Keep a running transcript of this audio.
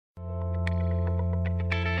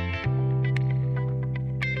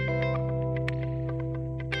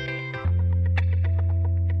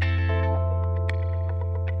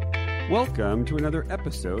Welcome to another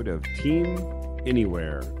episode of Team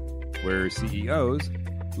Anywhere, where CEOs,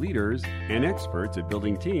 leaders, and experts at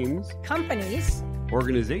building teams, companies,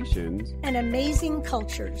 organizations, and amazing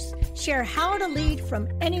cultures share how to lead from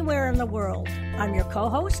anywhere in the world. I'm your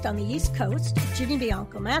co-host on the East Coast, Ginny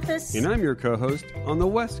Bianco Mathis. And I'm your co-host on the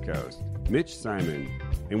West Coast, Mitch Simon.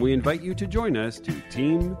 And we invite you to join us to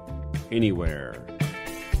Team Anywhere.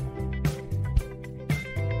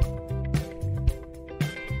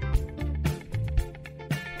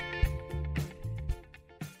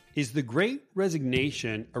 Is the Great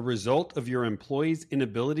Resignation a result of your employees'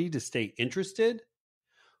 inability to stay interested,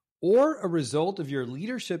 or a result of your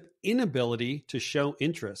leadership inability to show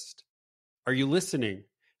interest? Are you listening?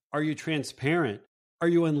 Are you transparent? Are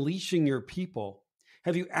you unleashing your people?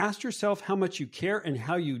 Have you asked yourself how much you care and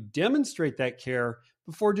how you demonstrate that care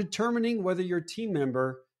before determining whether your team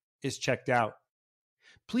member is checked out?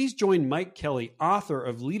 Please join Mike Kelly, author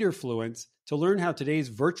of Leaderfluence, to learn how today's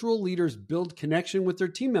virtual leaders build connection with their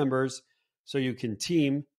team members so you can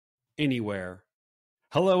team anywhere.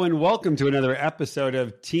 Hello and welcome to another episode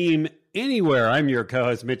of Team Anywhere. I'm your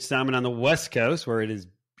co-host, Mitch Simon, on the West Coast, where it is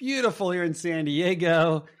beautiful here in San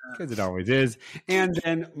Diego, because it always is. And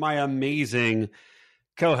then my amazing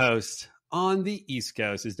co-host on the East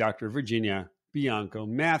Coast is Dr. Virginia Bianco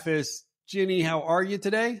Mathis. Ginny, how are you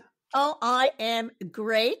today? Oh, I am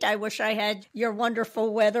great. I wish I had your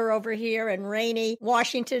wonderful weather over here in rainy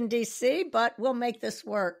Washington, D.C., but we'll make this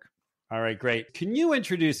work. All right, great. Can you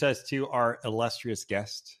introduce us to our illustrious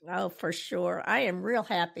guest? Oh, for sure. I am real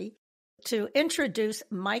happy to introduce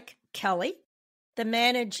Mike Kelly, the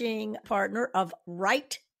managing partner of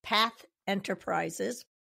Right Path Enterprises,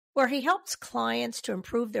 where he helps clients to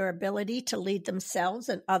improve their ability to lead themselves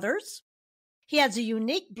and others. He has a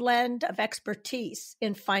unique blend of expertise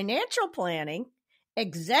in financial planning,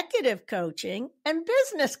 executive coaching, and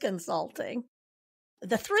business consulting.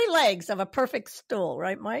 The three legs of a perfect stool,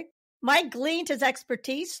 right, Mike? Mike gleaned his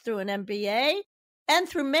expertise through an MBA and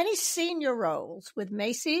through many senior roles with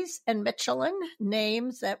Macy's and Michelin,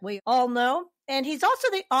 names that we all know. And he's also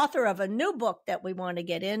the author of a new book that we want to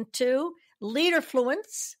get into,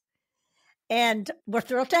 Leaderfluence. And we're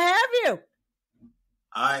thrilled to have you.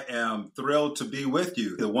 I am thrilled to be with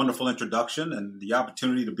you. A wonderful introduction and the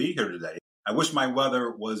opportunity to be here today. I wish my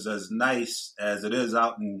weather was as nice as it is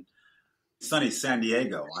out in sunny San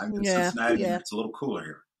Diego. I'm in Cincinnati, and it's a little cooler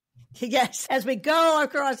here. Yes, as we go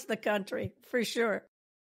across the country, for sure.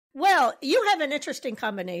 Well, you have an interesting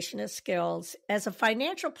combination of skills as a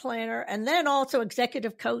financial planner and then also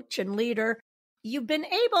executive coach and leader. You've been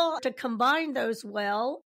able to combine those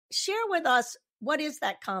well. Share with us, what is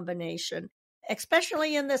that combination,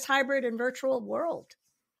 especially in this hybrid and virtual world?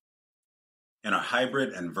 In a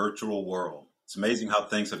hybrid and virtual world, it's amazing how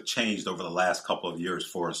things have changed over the last couple of years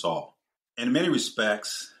for us all. In many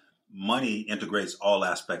respects, money integrates all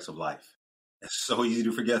aspects of life. It's so easy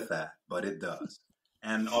to forget that, but it does.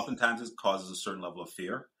 And oftentimes it causes a certain level of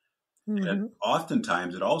fear. Mm-hmm. And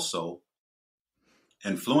oftentimes it also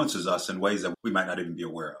influences us in ways that we might not even be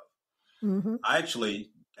aware of. Mm-hmm. I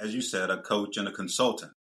actually, as you said, a coach and a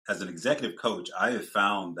consultant. As an executive coach, I have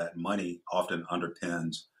found that money often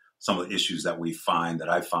underpins some of the issues that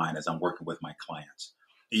I find as I'm working with my clients.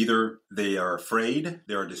 Either they are afraid,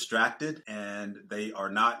 they are distracted, and they are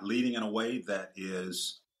not leading in a way that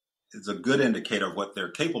is a good indicator of what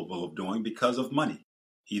they're capable of doing because of money.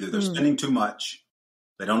 Either they're spending too much,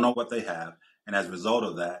 they don't know what they have, and as a result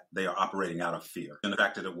of that, they are operating out of fear and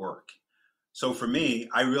distracted at work. So for me,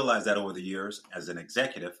 I realized that over the years as an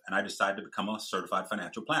executive, and I decided to become a certified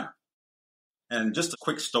financial planner. And just a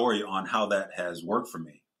quick story on how that has worked for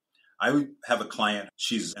me. I have a client,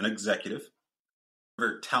 she's an executive,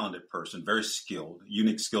 very talented person, very skilled,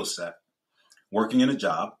 unique skill set, working in a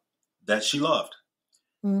job that she loved.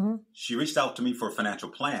 Mm-hmm. She reached out to me for a financial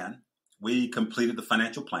plan. We completed the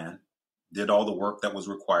financial plan, did all the work that was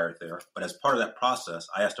required there. But as part of that process,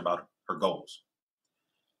 I asked about her goals.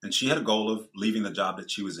 And she had a goal of leaving the job that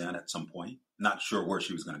she was in at some point, not sure where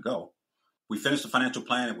she was going to go. We finished the financial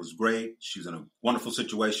plan. It was great. She was in a wonderful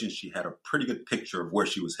situation. She had a pretty good picture of where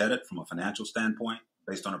she was headed from a financial standpoint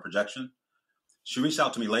based on her projection. She reached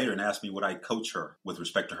out to me later and asked me would I coach her with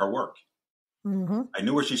respect to her work. Mm-hmm. I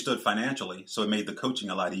knew where she stood financially, so it made the coaching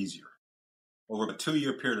a lot easier. Over a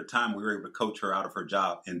 2-year period of time, we were able to coach her out of her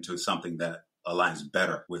job into something that aligns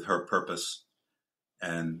better with her purpose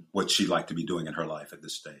and what she'd like to be doing in her life at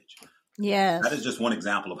this stage. Yes. That is just one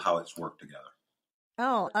example of how it's worked together.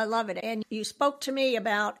 Oh, I love it. And you spoke to me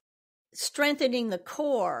about strengthening the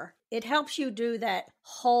core. It helps you do that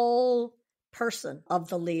whole person of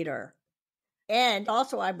the leader. And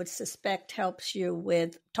also, I would suspect helps you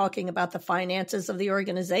with talking about the finances of the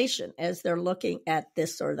organization as they're looking at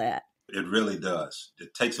this or that. It really does.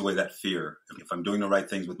 It takes away that fear. If I'm doing the right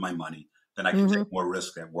things with my money, then I can take more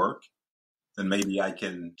risk at work. Then maybe I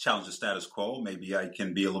can challenge the status quo. Maybe I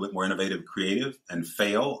can be a little bit more innovative, creative, and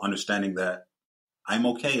fail, understanding that I'm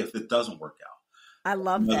okay if it doesn't work out. I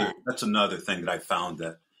love that. That's another thing that I found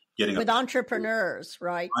that getting with entrepreneurs,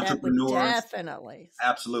 right? Entrepreneurs, that would definitely.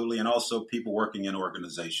 Absolutely. And also people working in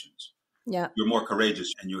organizations. Yeah. You're more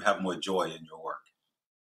courageous and you have more joy in your work.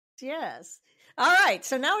 Yes. All right.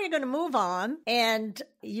 So now you're going to move on. And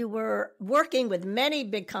you were working with many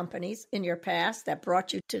big companies in your past that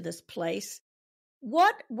brought you to this place.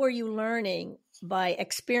 What were you learning by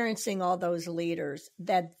experiencing all those leaders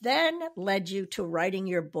that then led you to writing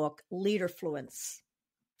your book, Leaderfluence?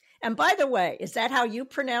 And by the way, is that how you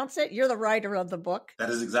pronounce it? You're the writer of the book.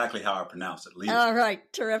 That is exactly how I pronounce it. All right.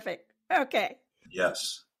 Terrific. Okay.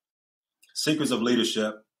 Yes. Secrets of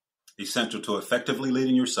leadership, essential to effectively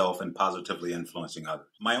leading yourself and positively influencing others.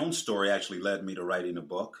 My own story actually led me to writing a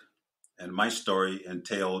book. And my story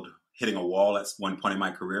entailed hitting a wall at one point in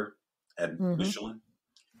my career at Michelin.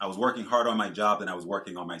 I was working hard on my job and I was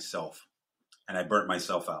working on myself. And I burnt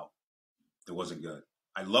myself out. It wasn't good.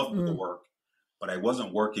 I loved the work, but I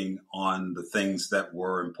wasn't working on the things that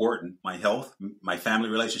were important. My health, my family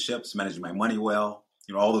relationships, managing my money well,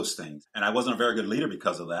 all those things. And I wasn't a very good leader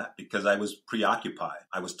because of that, because I was preoccupied.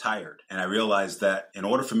 I was tired. And I realized that in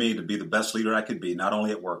order for me to be the best leader I could be, not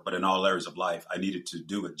only at work, but in all areas of life, I needed to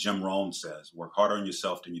do what Jim Rohn says, work harder on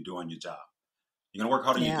yourself than you do on your job. You're going to work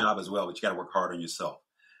hard on your job as well, but you got to work hard on yourself.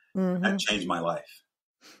 That changed my life.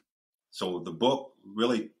 So the book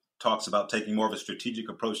really talks about taking more of a strategic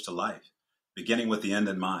approach to life, beginning with the end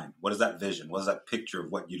in mind. What is that vision? What is that picture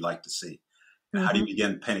of what you'd like to see? And how do you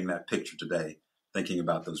begin painting that picture today, thinking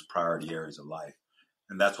about those priority areas of life?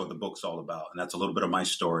 And that's what the book's all about. And that's a little bit of my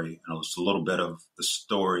story, and it's a little bit of the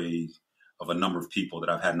story of a number of people that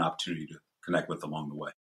I've had an opportunity to connect with along the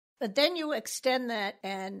way. But then you extend that,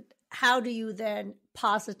 and how do you then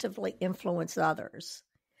positively influence others?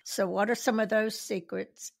 So what are some of those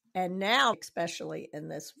secrets? And now, especially in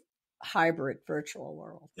this hybrid virtual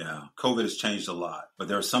world. Yeah, COVID has changed a lot, but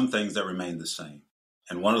there are some things that remain the same.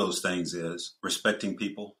 And one of those things is respecting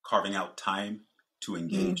people, carving out time to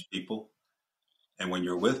engage people. And when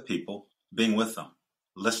you're with people, being with them,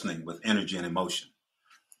 listening with energy and emotion,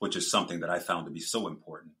 which is something that I found to be so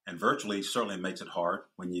important. And virtually certainly makes it hard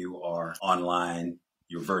when you are online,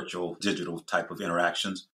 your virtual, digital type of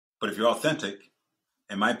interactions. But if you're authentic,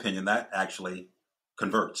 in my opinion, that actually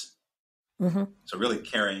converts. So really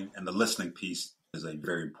caring and the listening piece is a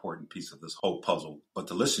very important piece of this whole puzzle. But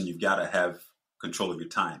to listen, you've got to have control of your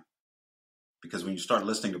time. Because when you start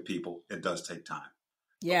listening to people, it does take time.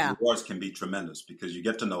 Yeah. But the rewards can be tremendous because you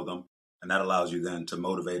get to know them. And that allows you then to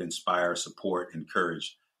motivate, inspire, support,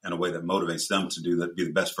 encourage in a way that motivates them to be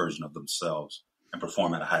the best version of themselves and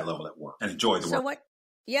perform at a high level at work and enjoy the work.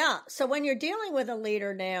 So when you're dealing with a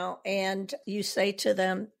leader now and you say to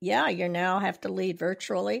them, you now have to lead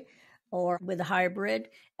virtually or with a hybrid,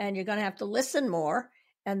 and you're going to have to listen more.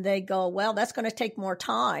 And they go, well, that's going to take more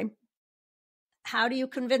time. How do you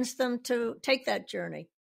convince them to take that journey?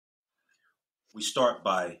 We start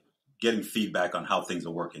by getting feedback on how things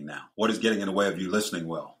are working now. What is getting in the way of you listening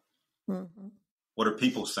well? What are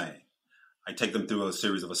people saying? I take them through a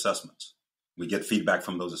series of assessments. We get feedback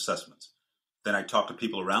from those assessments. Then I talk to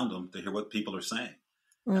people around them to hear what people are saying.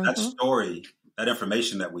 And that story, that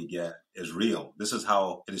information that we get is real. This is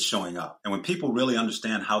how it is showing up. And when people really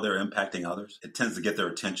understand how they're impacting others, it tends to get their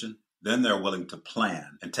attention. Then they're willing to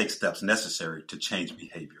plan and take steps necessary to change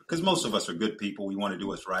behavior. Because most of us are good people. We want to do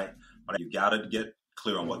what's right. But you got to get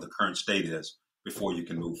clear on what the current state is before you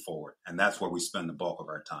can move forward. And that's where we spend the bulk of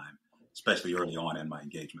our time, especially early on in my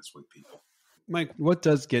engagements with people. Mike, what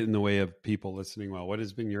does get in the way of people listening well? What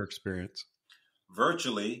has been your experience?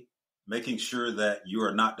 Virtually, making sure that you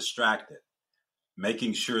are not distracted,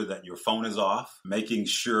 making sure that your phone is off, making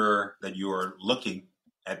sure that you are looking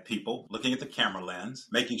at people, looking at the camera lens,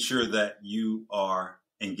 making sure that you are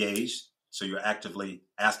engaged. So you're actively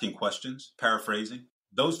asking questions, paraphrasing.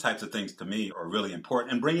 Those types of things to me are really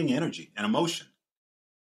important, and bringing energy and emotion,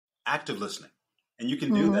 active listening. And you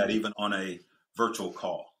can do that even on a virtual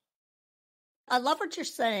call. I love what you're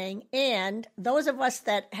saying. And those of us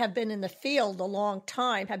that have been in the field a long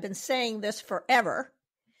time have been saying this forever.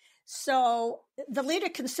 So the leader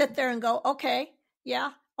can sit there and go, okay,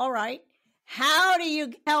 yeah, all right. How do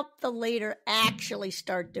you help the leader actually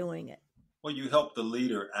start doing it? Well, you help the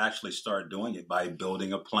leader actually start doing it by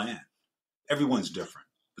building a plan. Everyone's different.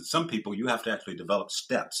 But some people, you have to actually develop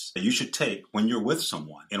steps that you should take when you're with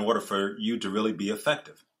someone in order for you to really be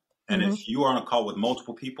effective. And if you are on a call with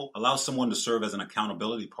multiple people, allow someone to serve as an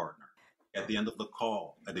accountability partner at the end of the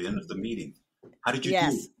call, at the end of the meeting. How did you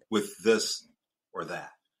do with this or that?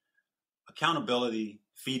 Accountability,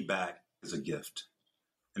 feedback is a gift,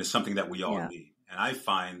 and it's something that we all need. And I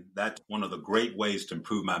find that's one of the great ways to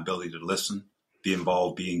improve my ability to listen, be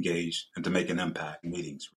involved, be engaged, and to make an impact in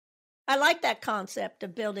meetings. I like that concept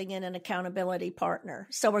of building in an accountability partner.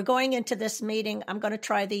 So we're going into this meeting. I'm going to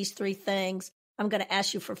try these 3 things. I'm going to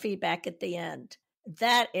ask you for feedback at the end.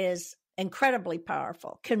 That is incredibly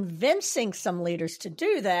powerful. Convincing some leaders to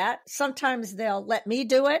do that, sometimes they'll let me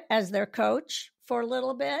do it as their coach for a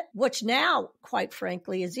little bit, which now, quite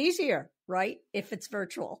frankly, is easier, right? If it's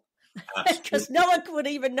virtual. Because no one would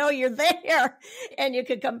even know you're there, and you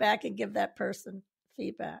could come back and give that person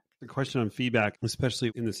feedback. The question on feedback,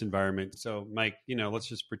 especially in this environment. So, Mike, let's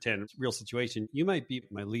just pretend it's a real situation. You might be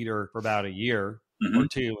my leader for about a year or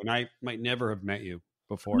 2, and I might never have met you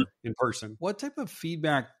before in person. What type of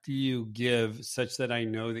feedback do you give such that I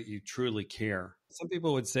know that you truly care? Some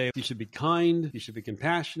people would say you should be kind, you should be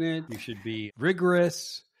compassionate, you should be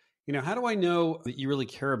rigorous. How do I know that you really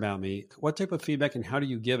care about me? What type of feedback and how do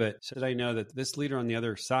you give it so that I know that this leader on the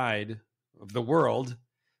other side of the world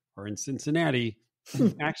or in Cincinnati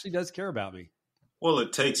actually does care about me? Well,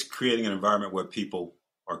 it takes creating an environment where people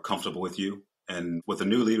are comfortable with you. And with a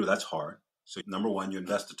new leader, that's hard. So number one, you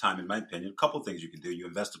invest the time, in my opinion. A couple of things you can do. You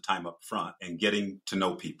invest the time up front in getting to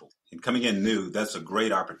know people. And coming in new, that's a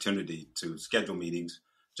great opportunity to schedule meetings,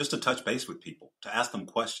 just to touch base with people, to ask them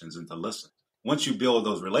questions and to listen. Once you build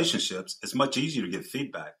those relationships, it's much easier to get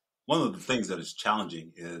feedback. One of the things that is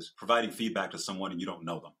challenging is providing feedback to someone and you don't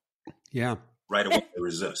know them. Yeah. Right away, they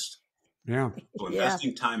resist. Yeah. So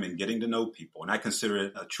investing time in getting to know people, and I consider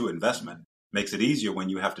it a true investment, makes it easier when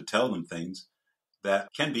you have to tell them things that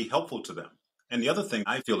can be helpful to them. And the other thing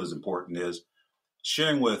I feel is important is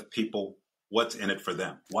sharing with people what's in it for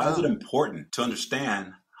them. Why is it important to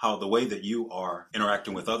understand how the way that you are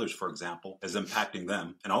interacting with others, for example, is impacting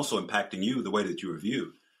them and also impacting you the way that you are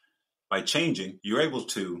viewed? By changing, you're able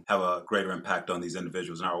to have a greater impact on these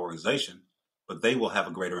individuals in our organization, but they will have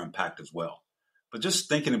a greater impact as well. But just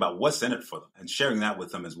thinking about what's in it for them and sharing that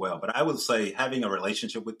with them as well. But I would say having a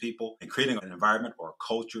relationship with people and creating an environment or a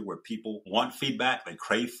culture where people want feedback, they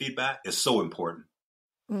crave feedback is so important.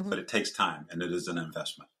 But it takes time and it is an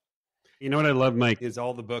investment. You know what I love, Mike, is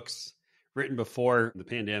all the books written before the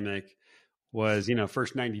pandemic was,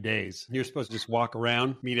 first 90 days. You're supposed to just walk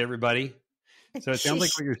around, meet everybody. So it sounds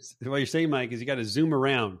like what you're saying, Mike, is you got to zoom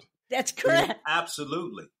around. That's correct.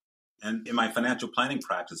 Absolutely. And in my financial planning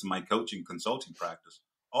practice, in my coaching consulting practice,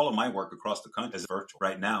 all of my work across the country is virtual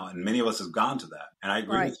right now. And many of us have gone to that. And I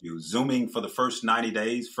agree with you. Zooming for the first 90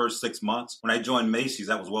 days, first 6 months. When I joined Macy's,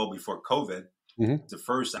 that was well before COVID. The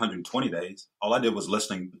first 120 days, all I did was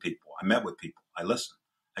listening to people. I met with people. I listened.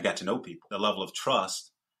 I got to know people. The level of trust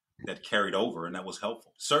that carried over, and that was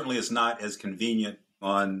helpful. Certainly it's not as convenient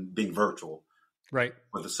on being virtual. Right.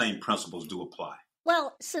 But the same principles do apply.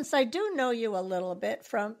 Well, since I do know you a little bit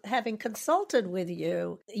from having consulted with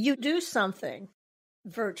you, you do something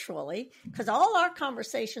virtually, because all our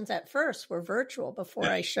conversations at first were virtual before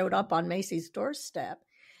I showed up on Macy's doorstep.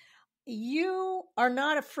 You are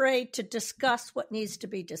not afraid to discuss what needs to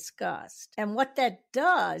be discussed. And what that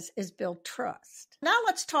does is build trust. Now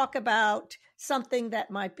let's talk about something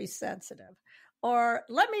that might be sensitive. Or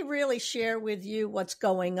let me really share with you what's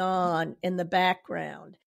going on in the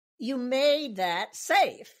background. You made that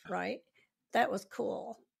safe, right? That was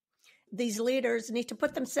cool. These leaders need to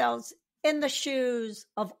put themselves in the shoes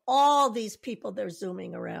of all these people they're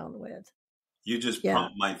Zooming around with. You just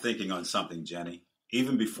prompted my thinking on something, Jenny.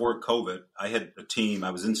 Even before COVID, I had a team.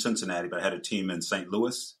 I was in Cincinnati, but I had a team in St.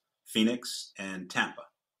 Louis, Phoenix, and Tampa.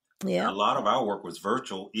 Yeah. And a lot of our work was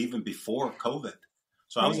virtual even before COVID.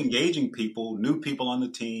 So I was engaging people, new people on the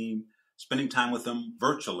team, spending time with them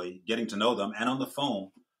virtually, getting to know them, and on the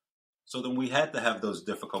phone. So then we had to have those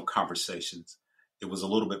difficult conversations. It was a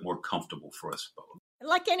little bit more comfortable for us both.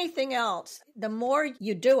 Like anything else, the more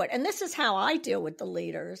you do it, and this is how I deal with the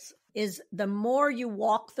leaders, is the more you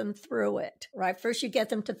walk them through it, right? First, you get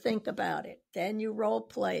them to think about it. Then you role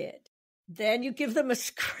play it. Then you give them a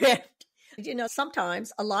script.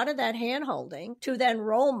 Sometimes a lot of that hand-holding to then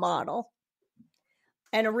role model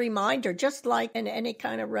and a reminder, just like in any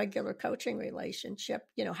kind of regular coaching relationship.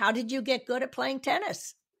 How did you get good at playing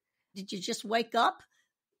tennis? Did you just wake up?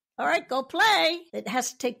 All right, go play. It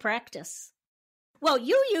has to take practice. Well,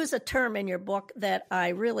 you use a term in your book that I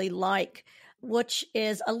really like, which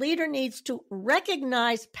is a leader needs to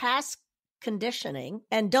recognize past conditioning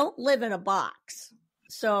and don't live in a box.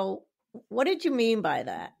 So what did you mean by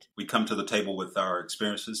that? We come to the table with our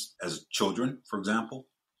experiences as children, for example,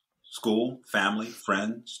 school, family,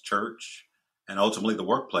 friends, church, and ultimately the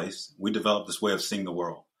workplace. We develop this way of seeing the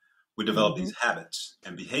world. We develop these habits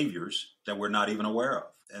and behaviors that we're not even aware of.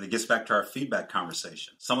 And it gets back to our feedback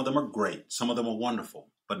conversation. Some of them are great. Some of them are wonderful.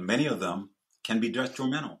 But many of them can be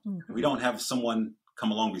detrimental. We don't have someone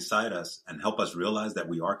come along beside us and help us realize that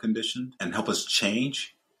we are conditioned and help us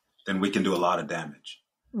change, then we can do a lot of damage.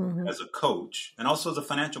 As a coach and also as a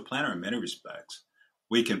financial planner in many respects,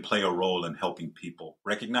 we can play a role in helping people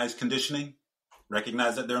recognize conditioning,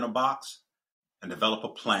 recognize that they're in a box, and develop a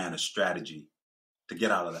plan, a strategy to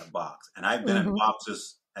get out of that box. And I've been in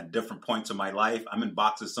boxes at different points of my life. I'm in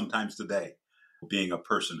boxes sometimes today, being a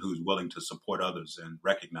person who's willing to support others and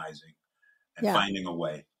recognizing and finding a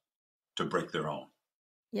way to break their own.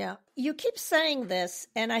 Yeah. You keep saying this,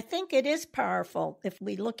 and I think it is powerful if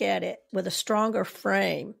we look at it with a stronger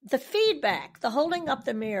frame. The feedback, the holding up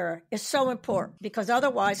the mirror is so important because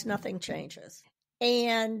otherwise nothing changes.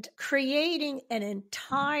 And creating an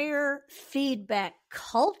entire feedback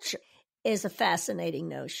culture is a fascinating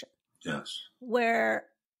notion. Yes. Where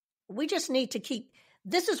we just need to keep,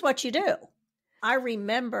 this is what you do. I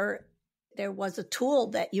remember there was a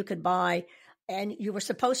tool that you could buy and you were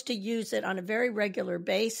supposed to use it on a very regular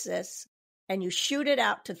basis, and you shoot it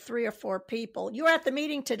out to 3 or 4 people. You're at the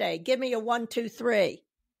meeting today. Give me a 1, 2, 3.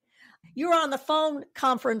 You're on the phone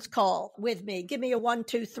conference call with me. Give me a 1,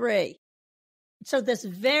 2, 3. So this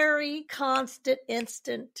very constant,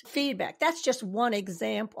 instant feedback. That's just one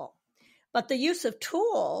example. But the use of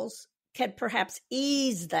tools can perhaps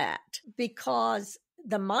ease that because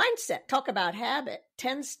the mindset, talk about habit,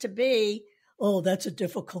 tends to be, oh, that's a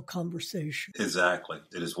difficult conversation. Exactly.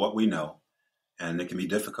 It is what we know, and it can be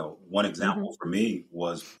difficult. One example for me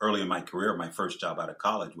was early in my career, my first job out of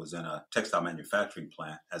college was in a textile manufacturing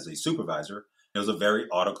plant as a supervisor. It was a very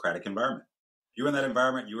autocratic environment. You're in that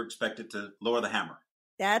environment, you were expected to lower the hammer.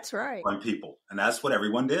 That's right. On people, and that's what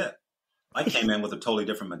everyone did. I came in with a totally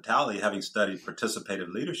different mentality, having studied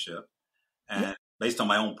participative leadership, and based on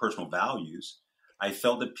my own personal values, I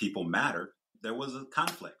felt that people mattered. There was a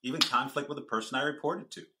conflict, even conflict with the person I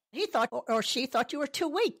reported to. He thought, or she thought you were too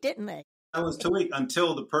weak, didn't they? I was too weak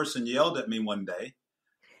until the person yelled at me one day.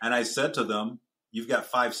 And I said to them, you've got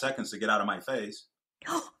 5 seconds to get out of my face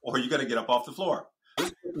or you got to get up off the floor.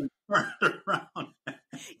 Turned around.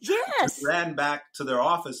 Yes. Ran back to their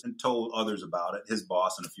office and told others about it, his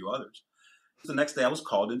boss and a few others. The next day I was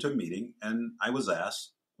called into a meeting and I was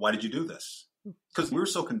asked, why did you do this? Because we were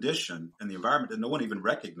so conditioned in the environment that no one even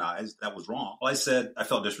recognized that was wrong. Well, I said I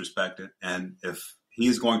felt disrespected. And if he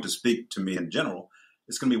is going to speak to me in general,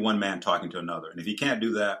 it's going to be one man talking to another. And if he can't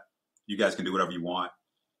do that, you guys can do whatever you want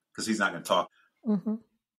because he's not going to talk.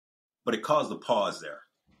 But it caused a pause there.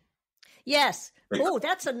 Yes. Oh,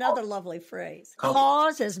 that's another lovely phrase.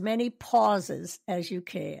 Pause as many pauses as you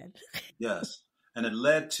can. Yes. And it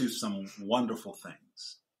led to some wonderful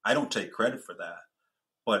things. I don't take credit for that.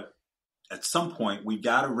 But at some point, we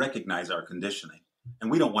got to recognize our conditioning. And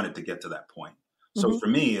we don't want it to get to that point. So for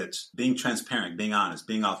me, it's being transparent, being honest,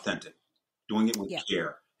 being authentic, doing it with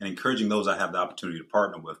care, and encouraging those I have the opportunity to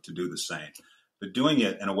partner with to do the same. But doing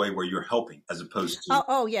it in a way where you're helping as opposed to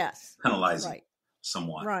penalizing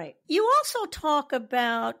someone. Right. You also talk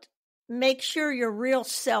about make sure your real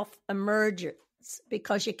self emerges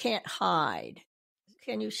because you can't hide.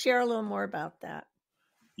 Can you share a little more about that?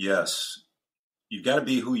 Yes. You got to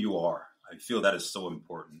be who you are. I feel that is so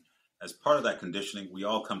important. As part of that conditioning, we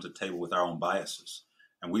all come to the table with our own biases.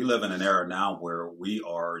 And we live in an era now where we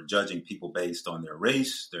are judging people based on their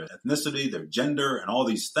race, their ethnicity, their gender, and all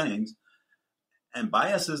these things. And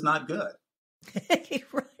bias is not good.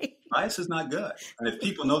 Right. Bias is not good. And if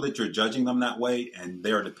people know that you're judging them that way and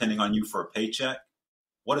they're depending on you for a paycheck,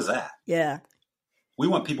 what is that? Yeah. We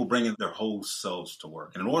want people bringing their whole selves to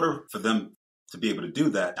work. And in order for them to be able to do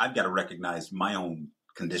that, I've got to recognize my own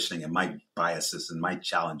conditioning and my biases and my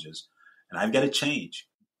challenges. And I've got to change.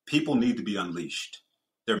 People need to be unleashed.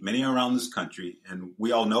 There are many around this country, and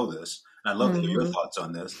we all know this, and I'd love to hear your thoughts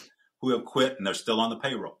on this, who have quit and they're still on the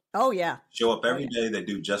payroll. Oh, yeah. Show up every day. They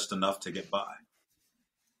do just enough to get by.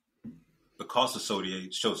 The cost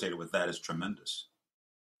associated with that is tremendous.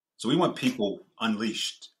 So we want people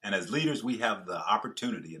unleashed. And as leaders, we have the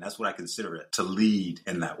opportunity, and that's what I consider it, to lead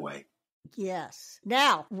in that way. Yes.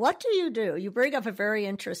 Now, what do? You bring up a very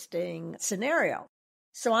interesting scenario.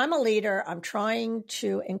 So I'm a leader. I'm trying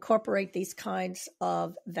to incorporate these kinds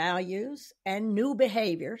of values and new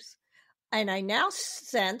behaviors. And I now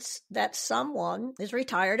sense that someone is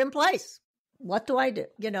retired in place. What do I do?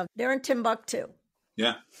 They're in Timbuktu.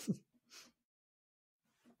 Yeah.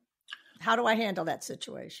 How do I handle that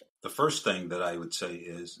situation? The first thing that I would say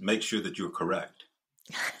is make sure that you're correct.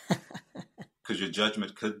 Because your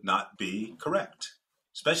judgment could not be correct,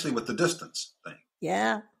 especially with the distance thing.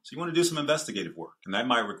 Yeah. So you want to do some investigative work, and that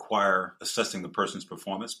might require assessing the person's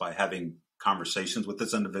performance by having conversations with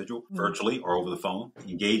this individual virtually or over the phone,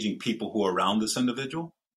 engaging people who are around this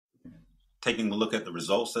individual, taking a look at the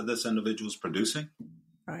results that this individual is producing.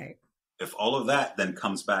 Right. If all of that then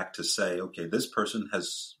comes back to say, okay, this person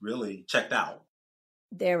has really checked out.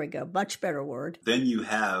 There we go. Much better word. Then you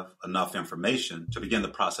have enough information to begin the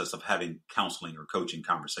process of having counseling or coaching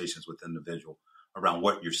conversations with the individual around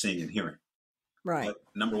what you're seeing and hearing. Right. But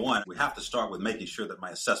number one, we have to start with making sure that my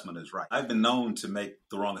assessment is right. I've been known to make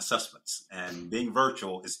the wrong assessments, and being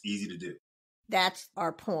virtual is easy to do. That's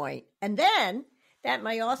our point. And then that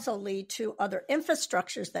may also lead to other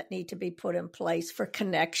infrastructures that need to be put in place for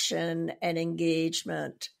connection and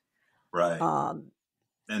engagement. Right.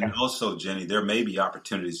 And also, Jenny, there may be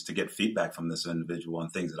opportunities to get feedback from this individual on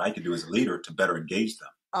things that I could do as a leader to better engage them.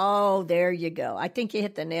 Oh, there you go. I think you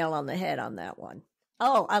hit the nail on the head on that one.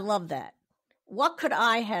 Oh, I love that. What could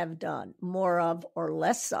I have done more of or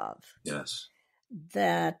less of? Yes.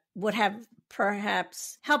 That would have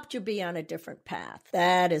perhaps helped you be on a different path.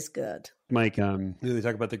 That is good. Mike, we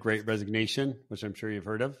talk about the Great Resignation, which I'm sure you've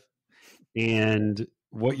heard of. And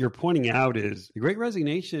what you're pointing out is the Great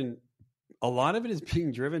Resignation, a lot of it is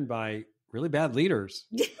being driven by really bad leaders,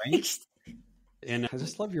 right? And I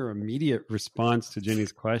just love your immediate response to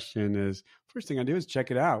Jenny's question is, first thing I do is check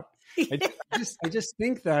it out. I just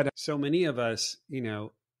think that so many of us,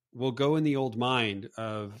 will go in the old mind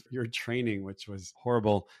of your training, which was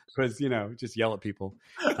horrible because, just yell at people.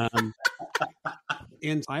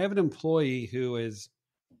 And I have an employee who is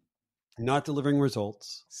not delivering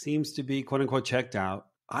results, seems to be quote unquote checked out.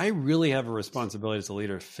 I really have a responsibility as a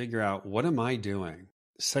leader to figure out what am I doing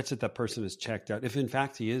such that that person is checked out. If in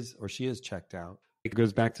fact he is or she is checked out, it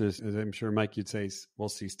goes back to, as I'm sure Mike, you'd say, we'll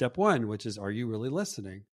see step one, which is, are you really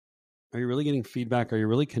listening? Are you really getting feedback? Are you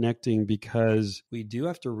really connecting? Because we do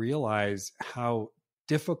have to realize how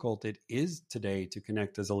difficult it is today to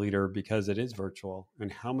connect as a leader because it is virtual,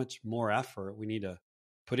 and how much more effort we need to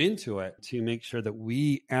put into it to make sure that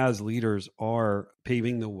we as leaders are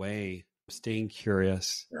paving the way, staying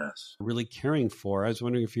curious, yes, really caring for. I was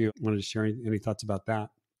wondering if you wanted to share any thoughts about that.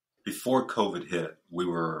 Before COVID hit, we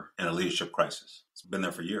were in a leadership crisis. It's been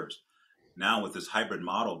there for years. Now with this hybrid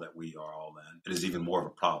model that we are all in, it is even more of a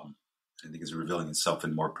problem. I think it's revealing itself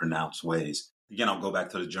in more pronounced ways. Again, I'll go back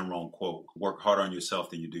to the Jim Rohn quote, work harder on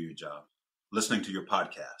yourself than you do your job. Listening to your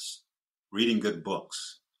podcasts, reading good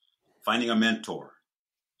books, finding a mentor,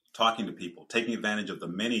 talking to people, taking advantage of the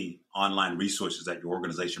many online resources that your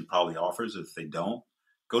organization probably offers. If they don't,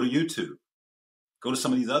 go to YouTube. Go to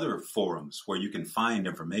some of these other forums where you can find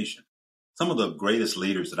information. Some of the greatest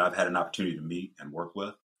leaders that I've had an opportunity to meet and work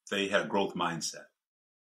with, they had a growth mindset.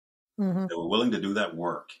 Mm-hmm. They were willing to do that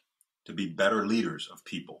work, to be better leaders of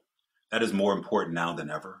people. That is more important now than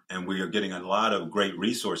ever. And we are getting a lot of great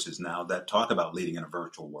resources now that talk about leading in a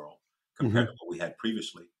virtual world compared to what we had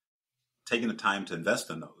previously. Taking the time to invest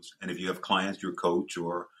in those. And if you have clients, your coach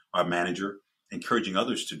or our manager, encouraging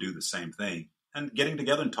others to do the same thing and getting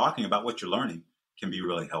together and talking about what you're learning can be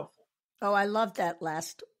really helpful. Oh, I love that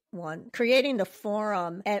last one. Creating the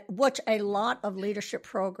forum, at which a lot of leadership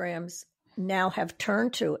programs now have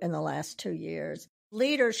turned to in the last 2 years.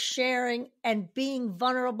 Leaders sharing and being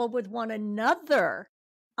vulnerable with one another.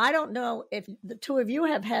 I don't know if the two of you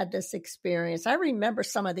have had this experience. I remember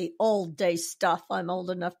some of the old day stuff. I'm old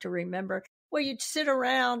enough to remember where you'd sit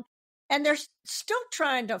around and they're still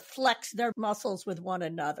trying to flex their muscles with one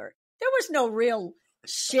another. There was no real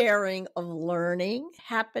sharing of learning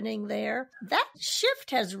happening there. That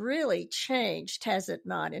shift has really changed, has it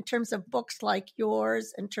not? In terms of books like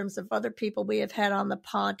yours, in terms of other people we have had on the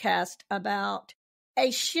podcast about a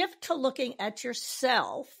shift to looking at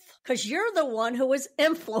yourself, because you're the one who is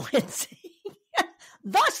influencing.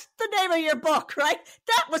 Thus the name of your book, right?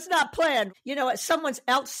 That was not planned. As someone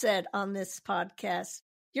else said on this podcast,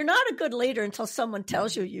 you're not a good leader until someone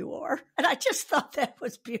tells you are. And I just thought that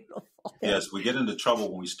was beautiful. Yes, we get into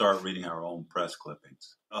trouble when we start reading our own press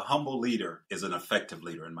clippings. A humble leader is an effective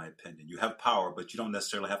leader, in my opinion. You have power, but you don't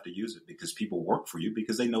necessarily have to use it because people work for you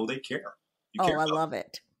because they know they care. I love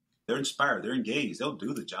it. They're inspired. They're engaged. They'll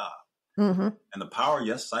do the job. Mm-hmm. And the power,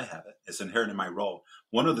 yes, I have it. It's inherent in my role.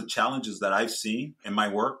 One of the challenges that I've seen in my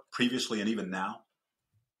work previously and even now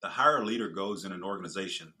The higher a leader goes in an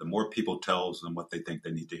organization, the more people tells them what they think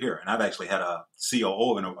they need to hear. And I've actually had a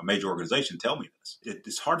COO in a major organization tell me this.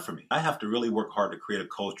 It's hard for me. I have to really work hard to create a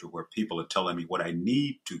culture where people are telling me what I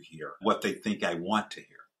need to hear, what they think I want to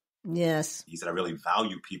hear. Yes. He said, I really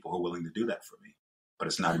value people who are willing to do that for me, but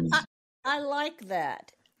it's not easy. I like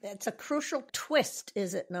that. It's a crucial twist,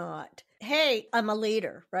 is it not? Hey, I'm a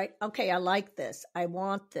leader, right? Okay, I like this. I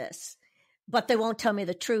want this. But they won't tell me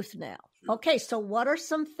the truth now. Okay, so what are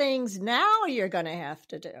some things now you're going to have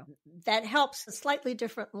to do? That helps a slightly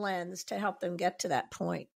different lens to help them get to that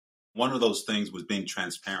point. One of those things was being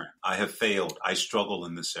transparent. I have failed. I struggle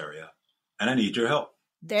in this area, and I need your help.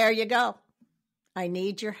 There you go. I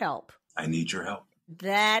need your help. I need your help.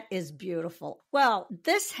 That is beautiful. Well,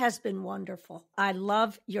 this has been wonderful. I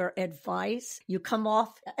love your advice. You come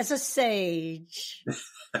off as a sage,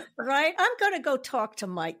 right? I'm going to go talk to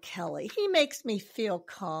Mike Kelly. He makes me feel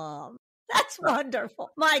calm. That's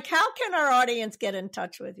wonderful. Mike, how can our audience get in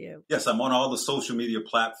touch with you? Yes, I'm on all the social media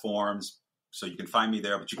platforms, so you can find me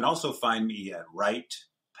there. But you can also find me at Right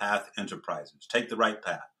Path Enterprises. Take the right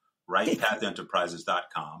path,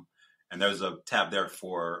 rightpathenterprises.com. And there's a tab there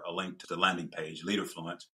for a link to the landing page,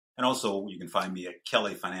 Leaderfluence. And also you can find me at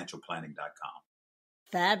kellyfinancialplanning.com.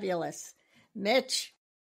 Fabulous. Mitch.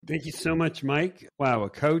 Thank you so much, Mike. Wow, a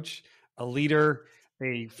coach, a leader,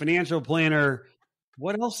 a financial planner.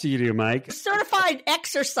 What else do you do, Mike? Certified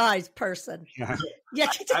exercise person. Yeah.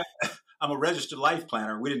 I'm a registered life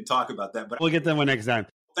planner. We didn't talk about that, but We'll get that one next time.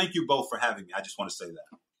 Thank you both for having me. I just want to say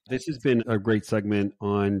that. This has been a great segment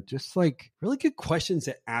on just like really good questions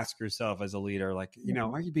to ask yourself as a leader. Like,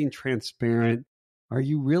 are you being transparent? Are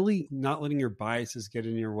you really not letting your biases get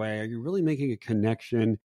in your way? Are you really making a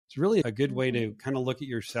connection? It's really a good way to kind of look at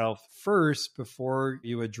yourself first before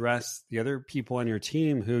you address the other people on your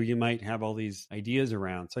team who you might have all these ideas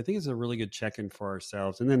around. So I think it's a really good check-in for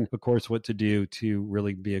ourselves. And then, of course, what to do to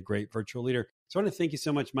really be a great virtual leader. So I want to thank you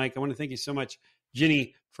so much, Mike. I want to thank you so much,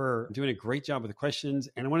 Ginny, for doing a great job with the questions.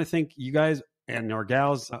 And I want to thank you guys and our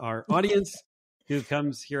gals, our audience who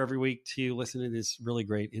comes here every week to listen to this really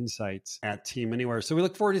great insights at Team Anywhere. So we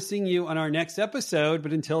look forward to seeing you on our next episode.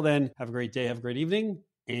 But until then, have a great day, have a great evening,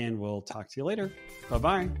 and we'll talk to you later.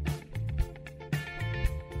 Bye-bye.